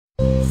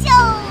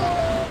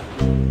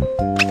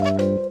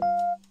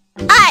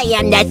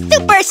am the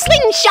super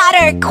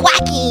slingshotter,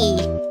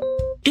 Quacky.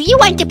 Do you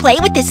want to play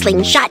with the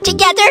slingshot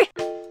together?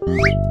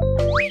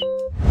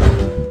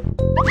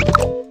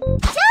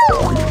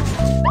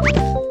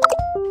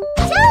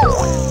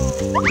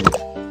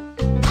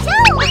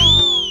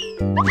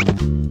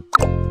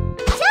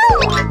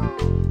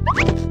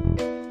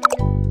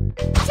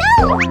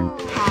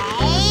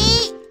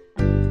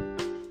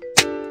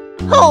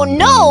 Oh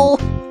no!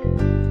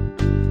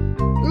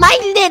 My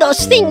little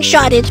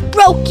slingshot is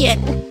broken.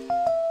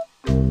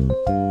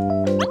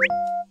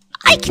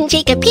 I can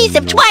take a piece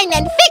of twine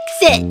and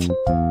fix it.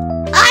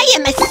 I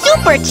am a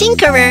super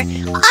tinkerer.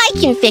 I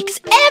can fix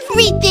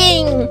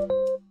everything.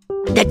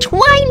 The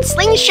twine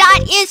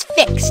slingshot is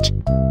fixed.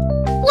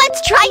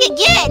 Let's try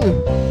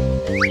again.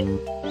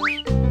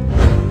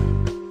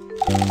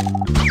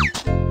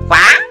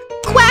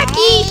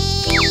 Quacky!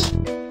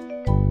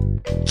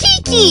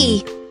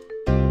 Kiki!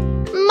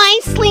 My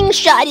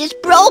slingshot is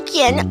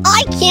broken.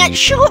 I can't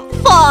shoot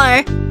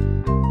far.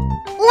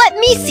 Let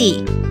me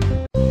see.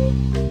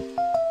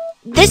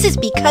 This is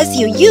because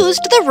you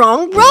used the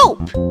wrong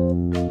rope.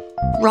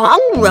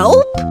 Wrong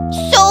rope?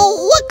 So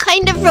what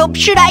kind of rope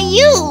should I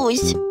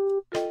use?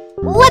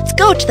 Let's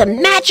go to the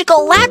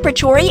magical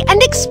laboratory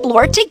and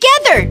explore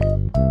together.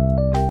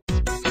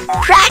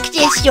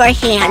 Practice your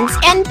hands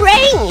and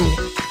brain.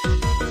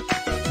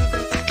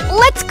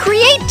 Let's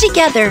create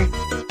together.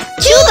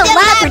 To the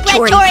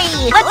laboratory.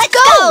 Let's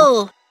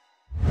go!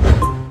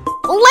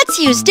 Let's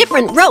use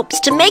different ropes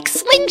to make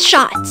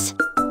slingshots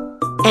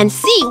and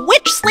see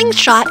which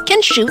slingshot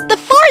can shoot the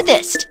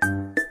farthest.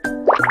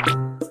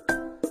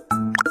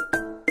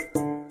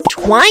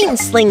 Twine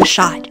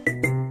slingshot.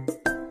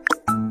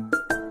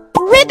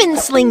 Ribbon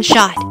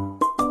slingshot.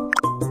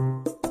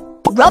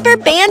 Rubber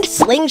band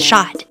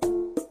slingshot.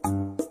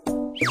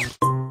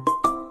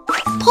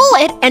 Pull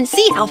it and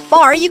see how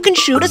far you can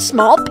shoot a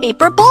small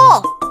paper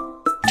ball.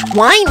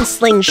 Twine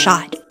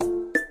slingshot.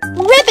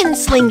 Ribbon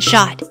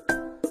slingshot.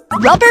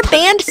 Rubber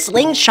band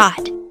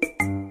slingshot.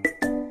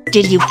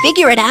 Did you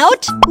figure it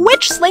out?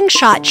 Which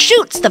slingshot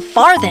shoots the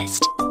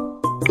farthest?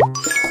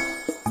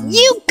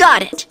 You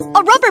got it!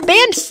 A rubber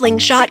band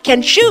slingshot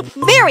can shoot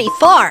very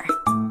far.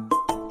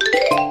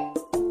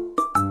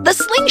 The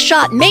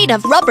slingshot made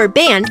of rubber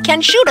band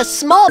can shoot a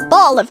small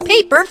ball of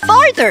paper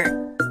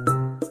farther.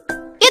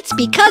 It's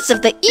because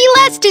of the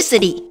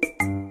elasticity.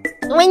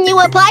 When you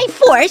apply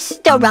force,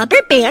 the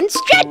rubber band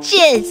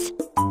stretches.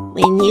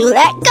 When you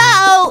let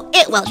go,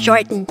 it will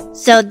shorten.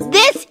 So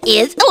this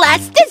is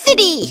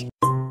elasticity.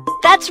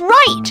 That's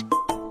right.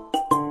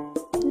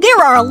 There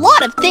are a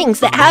lot of things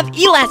that have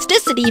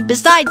elasticity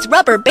besides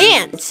rubber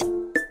bands.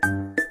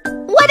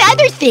 What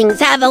other things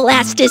have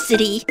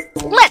elasticity?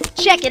 Let's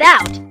check it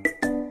out.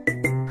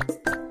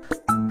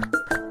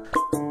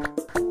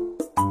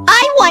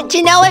 I want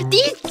to know if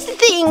these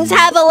things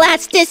have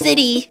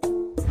elasticity.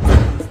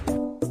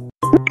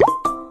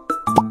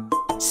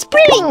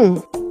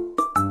 Spring.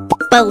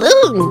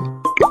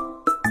 Balloon.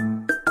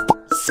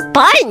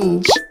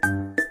 Sponge.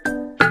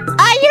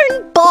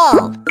 Iron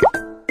ball.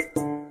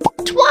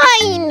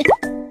 Twine.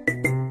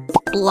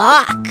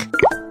 Block.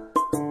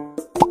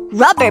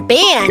 Rubber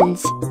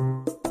bands.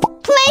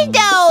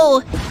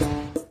 Play-Doh.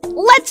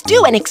 Let's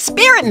do an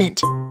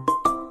experiment.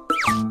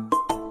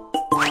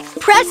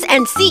 Press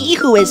and see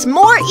who is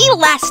more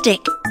elastic.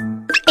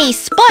 A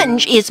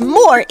sponge is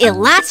more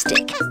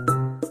elastic.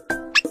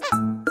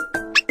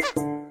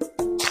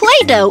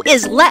 Play-Doh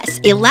is less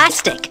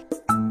elastic.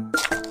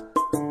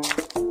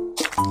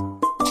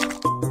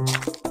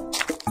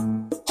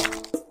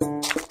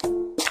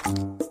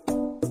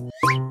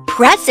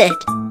 Press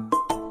it.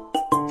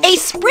 A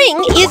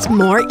spring is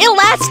more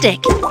elastic.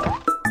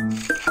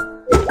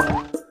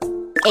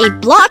 A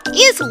block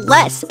is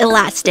less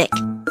elastic.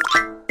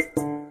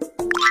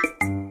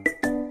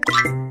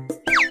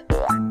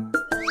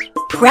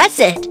 Press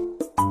it.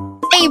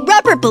 A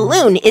rubber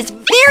balloon is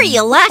very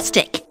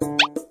elastic.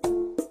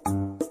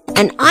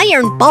 An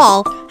iron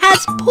ball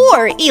has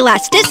poor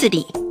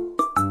elasticity.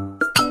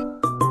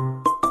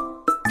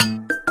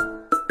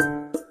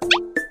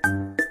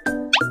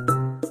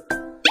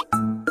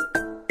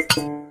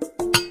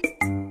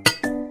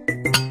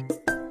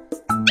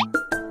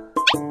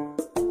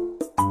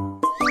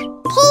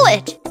 Pull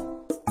it.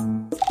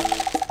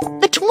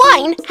 The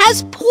twine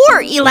has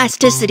poor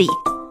elasticity.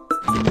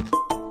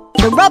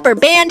 The rubber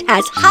band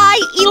has high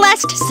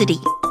elasticity.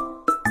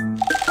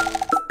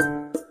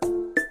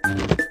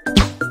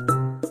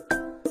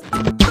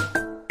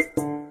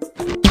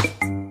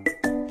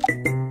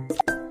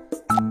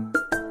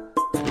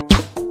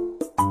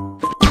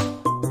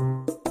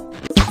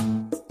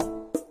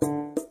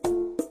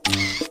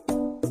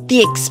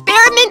 The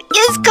experiment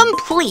is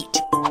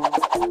complete.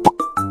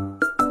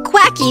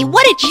 Quacky,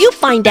 what did you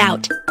find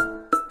out?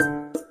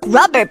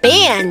 Rubber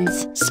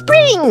bands,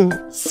 spring,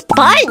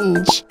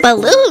 sponge,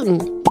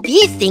 balloon.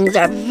 These things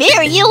are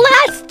very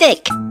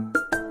elastic.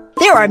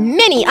 There are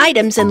many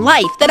items in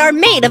life that are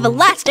made of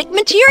elastic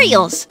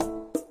materials.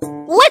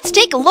 Let's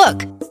take a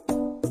look.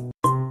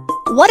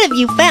 What have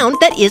you found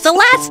that is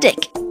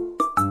elastic?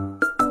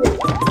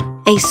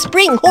 A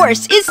spring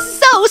horse is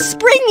so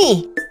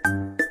springy.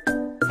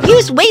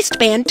 Use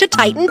waistband to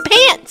tighten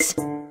pants.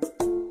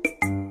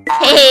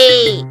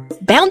 Hey!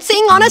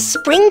 Bouncing on a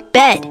spring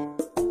bed.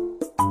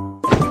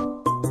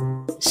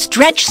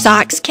 Stretch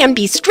socks can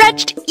be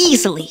stretched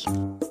easily.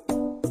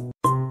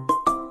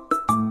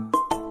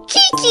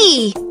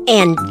 Kiki!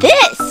 And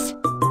this!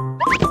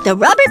 The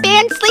rubber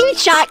band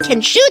slingshot can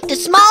shoot the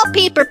small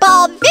paper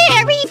ball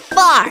very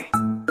far.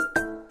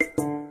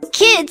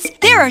 Kids,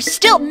 there are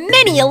still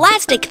many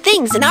elastic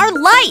things in our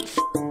life.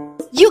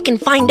 You can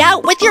find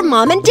out with your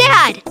mom and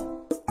dad.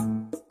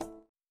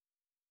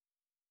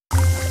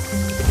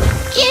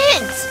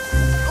 Kids,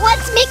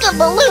 let's make a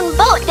balloon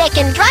boat that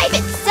can drive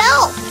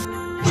itself.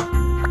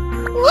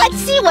 Let's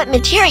see what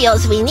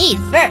materials we need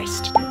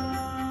first.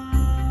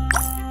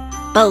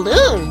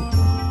 Balloon.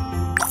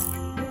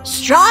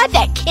 Straw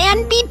that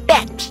can be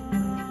bent.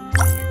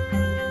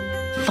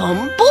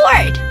 Foam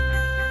board.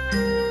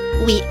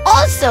 We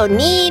also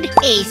need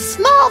a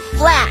small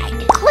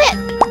flag,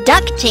 clip,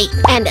 duct tape,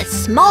 and a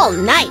small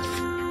knife.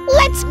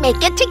 Let's make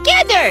it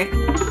together.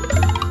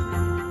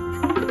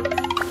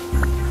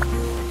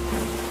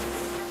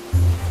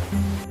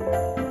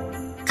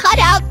 Cut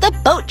out the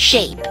boat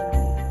shape.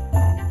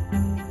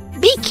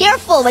 Be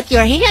careful with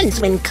your hands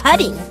when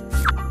cutting.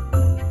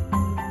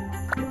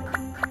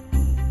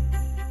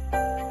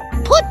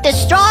 Put the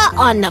straw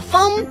on the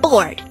foam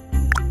board.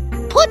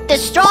 Put the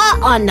straw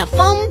on the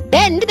foam,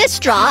 bend the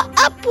straw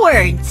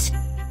upwards.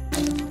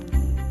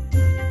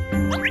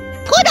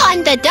 Put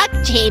on the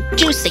duct tape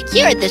to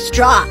secure the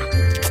straw.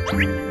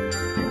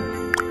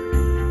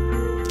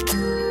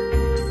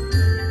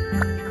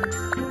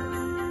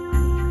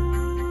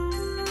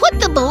 Put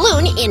the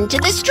balloon into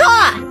the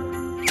straw.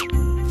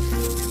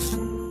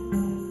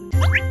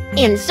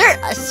 Insert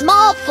a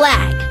small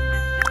flag.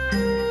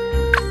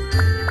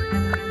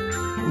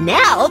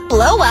 Now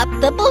blow up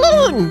the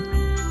balloon.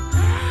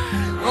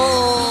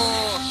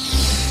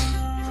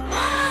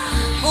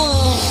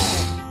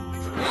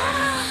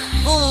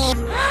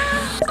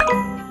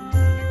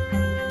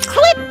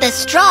 Clip the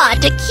straw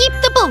to keep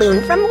the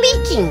balloon from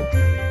leaking.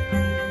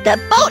 The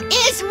boat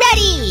is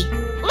ready.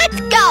 Let's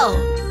go.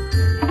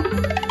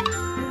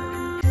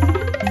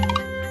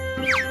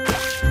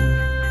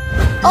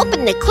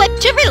 Open the clip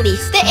to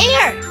release the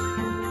air.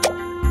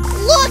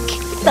 Look,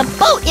 the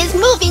boat is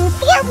moving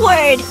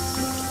forward.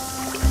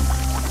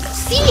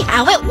 See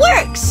how it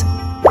works.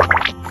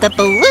 The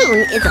balloon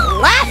is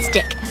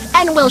elastic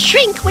and will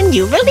shrink when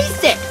you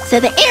release it. So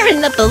the air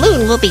in the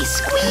balloon will be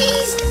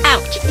squeezed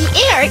out. The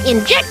air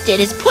injected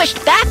is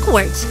pushed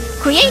backwards,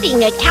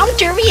 creating a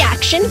counter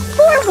reaction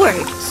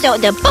forward. So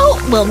the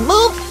boat will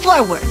move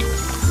forward.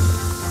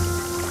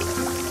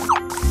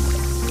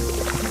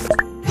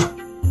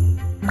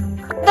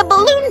 The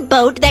balloon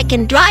boat that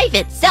can drive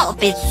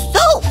itself is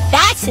so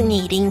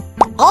fascinating.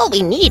 All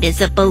we need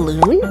is a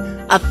balloon,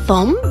 a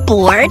foam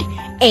board,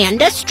 and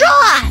a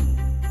straw.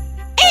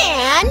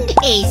 And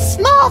a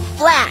small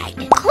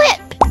flag,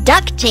 clip,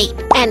 duct tape,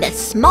 and a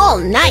small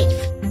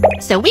knife.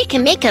 So we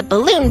can make a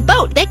balloon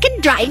boat that can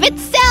drive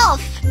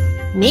itself.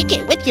 Make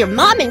it with your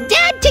mom and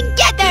dad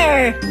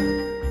together.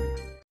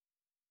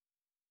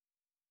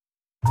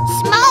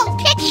 Small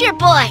picture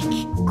book.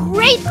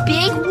 Great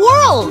big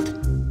world.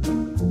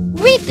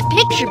 Read the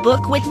picture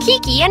book with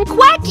Kiki and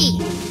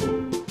Quacky.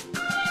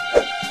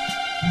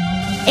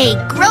 A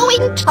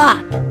growing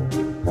top.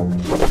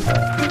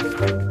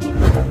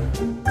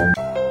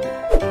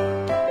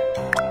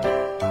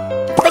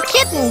 The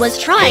kitten was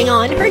trying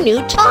on her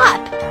new top.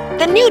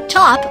 The new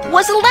top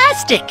was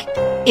elastic.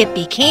 It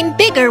became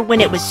bigger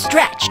when it was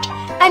stretched,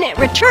 and it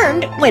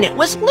returned when it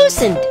was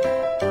loosened.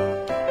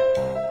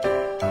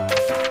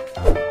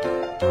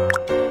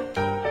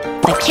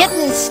 The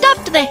kitten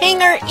stuffed the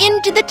hanger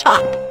into the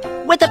top.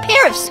 With a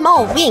pair of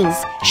small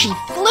wings, she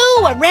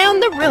flew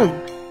around the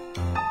room.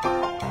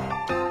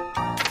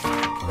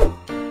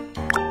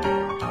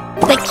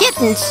 The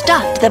kitten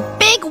stuffed the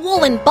big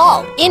woolen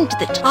ball into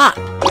the top.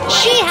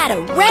 She had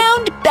a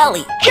round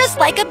belly, just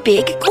like a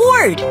big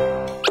gourd.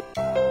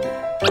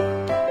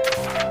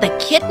 The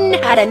kitten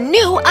had a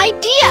new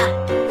idea.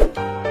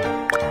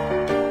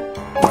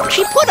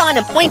 She put on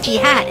a pointy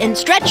hat and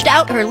stretched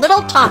out her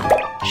little top.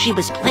 She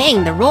was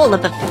playing the role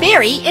of a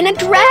fairy in a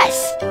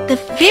dress. The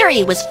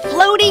fairy was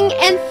floating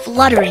and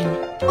fluttering.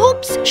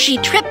 Oops, she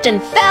tripped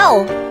and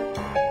fell.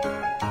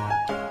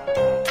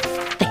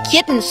 The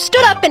kitten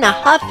stood up in a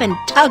huff and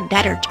tugged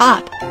at her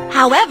top.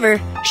 However,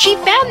 she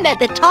found that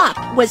the top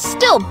was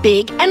still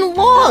big and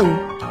long.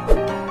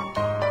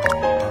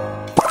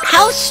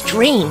 How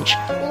strange!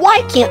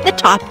 Why can't the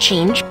top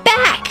change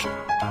back?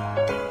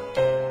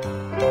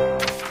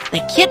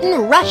 The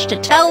kitten rushed to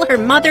tell her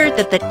mother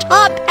that the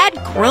top had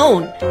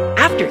grown.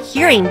 After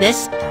hearing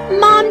this,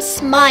 Mom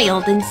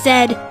smiled and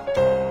said,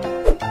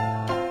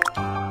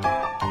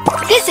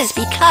 "This is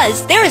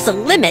because there is a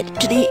limit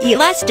to the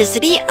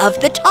elasticity of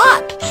the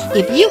top.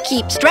 If you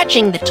keep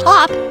stretching the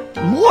top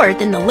more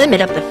than the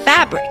limit of the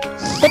fabric,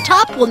 the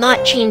top will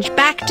not change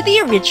back to the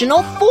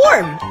original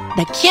form.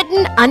 The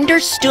kitten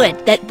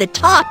understood that the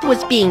top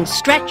was being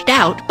stretched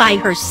out by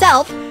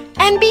herself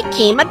and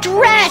became a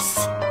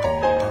dress.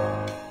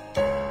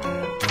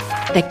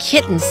 The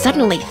kitten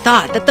suddenly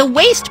thought that the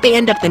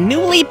waistband of the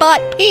newly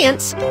bought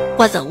pants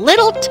was a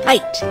little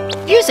tight.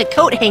 Use a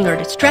coat hanger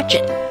to stretch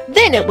it,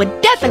 then it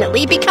would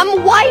definitely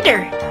become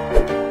wider.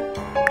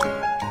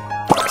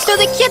 So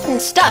the kitten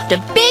stuffed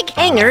a big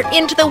hanger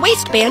into the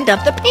waistband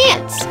of the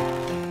pants.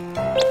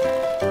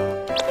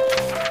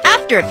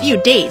 After a few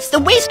days, the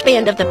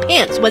waistband of the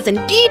pants was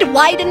indeed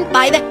widened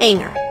by the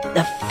hanger.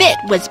 The fit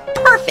was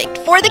perfect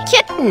for the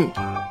kitten.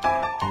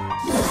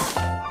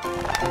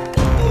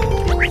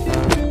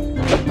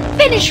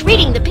 Finish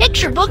reading the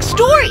picture book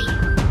story.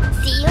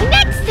 See you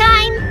next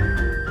time!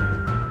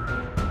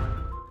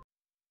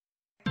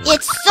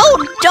 It's so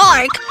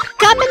dark.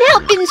 Come and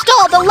help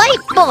install the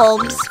light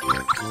bulbs.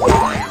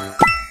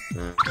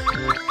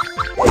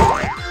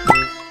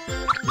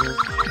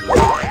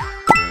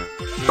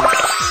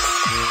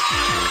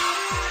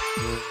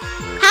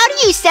 How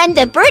do you send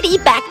the birdie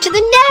back to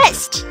the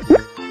nest?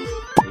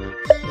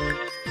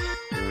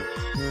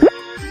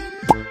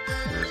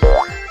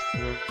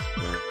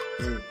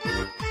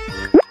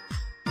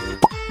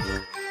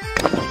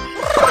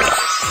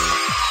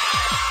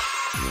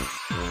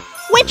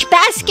 Which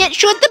basket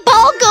should the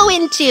ball go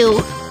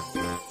into?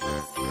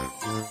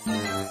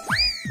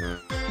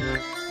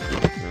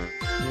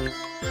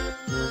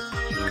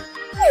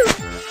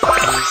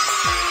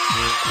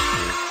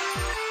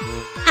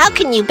 How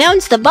can you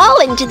bounce the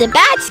ball into the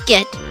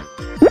basket?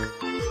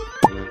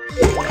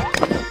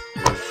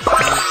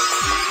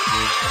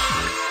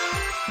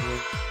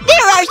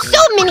 There are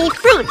so many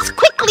fruits!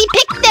 Quickly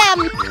pick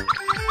them!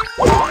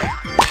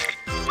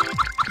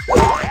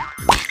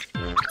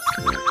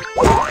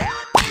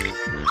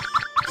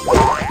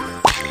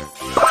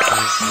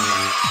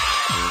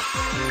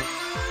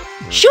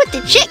 Shoot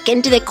the chick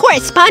into the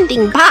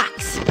corresponding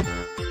box.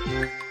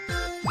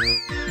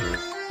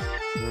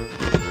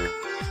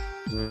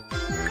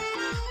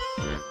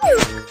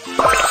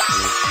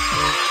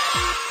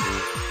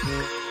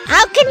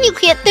 How can you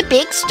hit the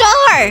big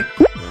star?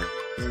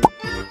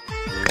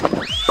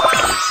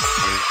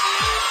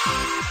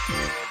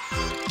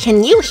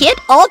 Can you hit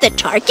all the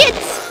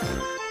targets?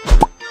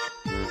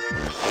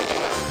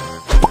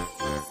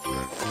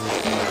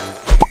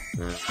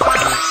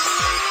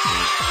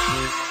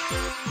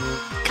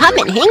 Come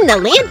and hang the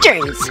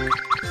lanterns.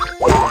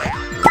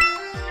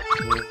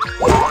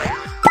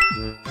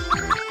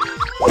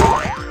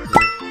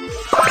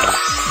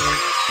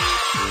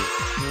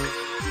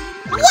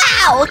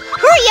 Wow!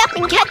 Hurry up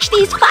and catch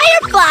these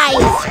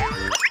fireflies!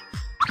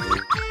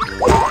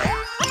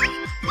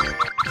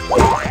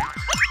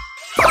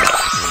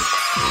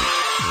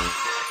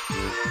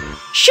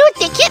 Shoot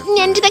the kitten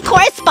into the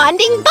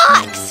corresponding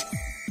box!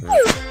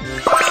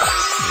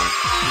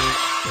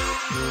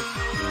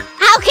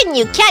 How can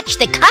you catch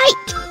the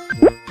kite?